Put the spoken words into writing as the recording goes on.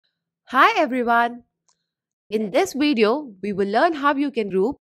Hi everyone! In this video, we will learn how you can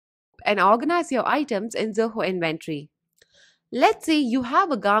group and organize your items in Zoho Inventory. Let's say you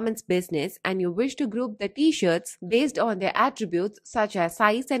have a garments business and you wish to group the t-shirts based on their attributes such as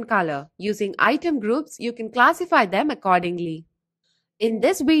size and color. Using item groups, you can classify them accordingly. In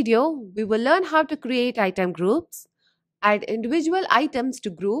this video, we will learn how to create item groups, add individual items to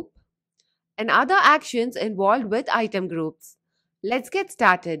group, and other actions involved with item groups. Let's get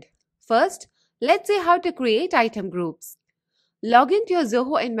started. First, let's see how to create item groups. Log into your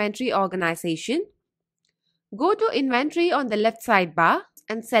Zoho Inventory organization. Go to Inventory on the left sidebar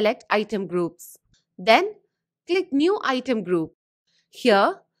and select Item Groups. Then, click New Item Group.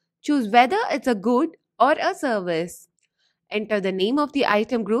 Here, choose whether it's a good or a service. Enter the name of the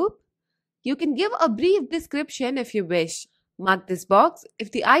item group. You can give a brief description if you wish. Mark this box if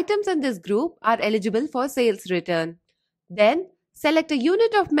the items in this group are eligible for sales return. Then, select a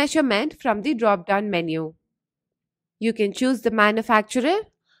unit of measurement from the drop-down menu. You can choose the manufacturer,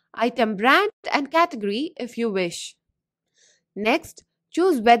 item brand and category if you wish. Next,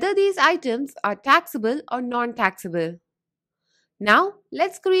 choose whether these items are taxable or non-taxable. Now,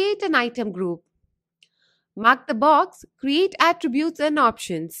 let's create an item group. Mark the box, Create Attributes and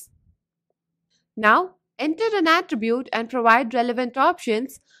Options. Now, enter an attribute and provide relevant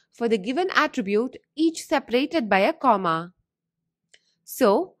options for the given attribute, each separated by a comma.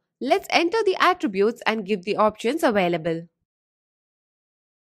 So, let's enter the attributes and give the options available.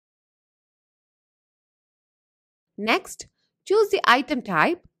 Next, choose the item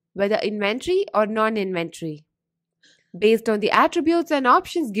type, whether inventory or non-inventory. Based on the attributes and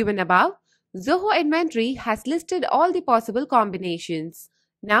options given above, Zoho Inventory has listed all the possible combinations.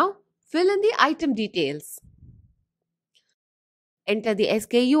 Now, fill in the item details. Enter the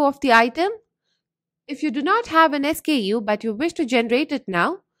SKU of the item. If you do not have an SKU but you wish to generate it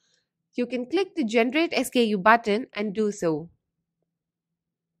now, you can click the Generate SKU button and do so.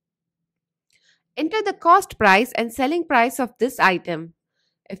 Enter the cost price and selling price of this item.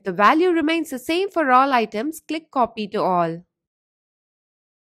 If the value remains the same for all items, click Copy to All.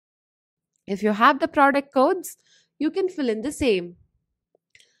 If you have the product codes, you can fill in the same.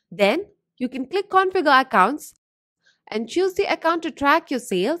 Then, you can click Configure Accounts and choose the account to track your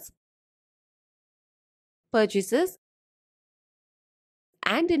sales, purchases,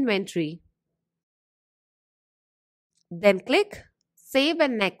 and inventory. Then click Save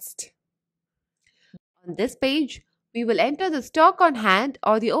and Next. On this page, we will enter the stock on hand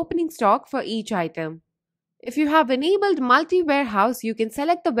or the opening stock for each item. If you have enabled multi-warehouse, you can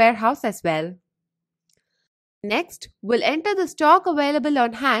select the warehouse as well. Next, we'll enter the stock available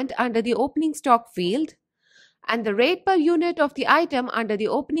on hand under the opening stock field and the rate per unit of the item under the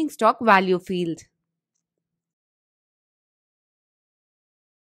opening stock value field.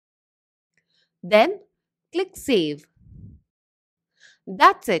 Then, click Save.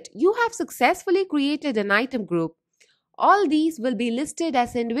 That's it. You have successfully created an item group. All these will be listed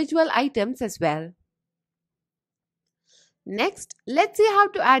as individual items as well. Next, let's see how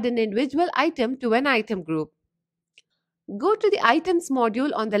to add an individual item to an item group. Go to the Items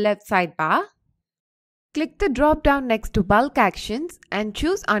module on the left sidebar. Click the drop-down next to Bulk Actions and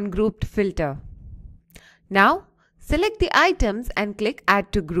choose Ungrouped Filter. Now, select the items and click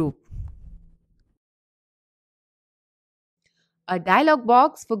Add to Group. A dialog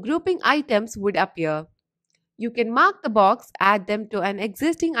box for grouping items would appear. You can mark the box, add them to an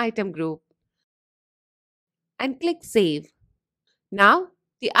existing item group, and click Save. Now,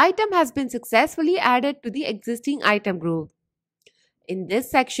 the item has been successfully added to the existing item group. In this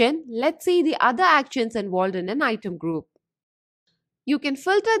section, let's see the other actions involved in an item group. You can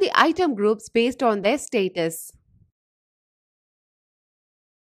filter the item groups based on their status.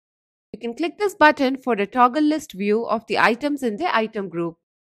 You can click this button for a toggle list view of the items in the item group.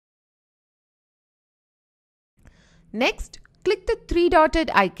 Next, click the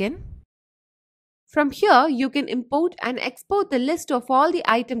three-dotted icon. From here, you can import and export the list of all the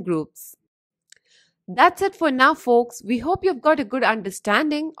item groups. That's it for now, folks. We hope you've got a good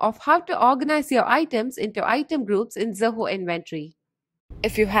understanding of how to organize your items into item groups in Zoho Inventory.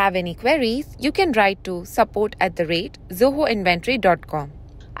 If you have any queries, you can write to support@zohoinventory.com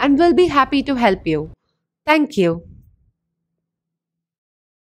and we'll be happy to help you. Thank you.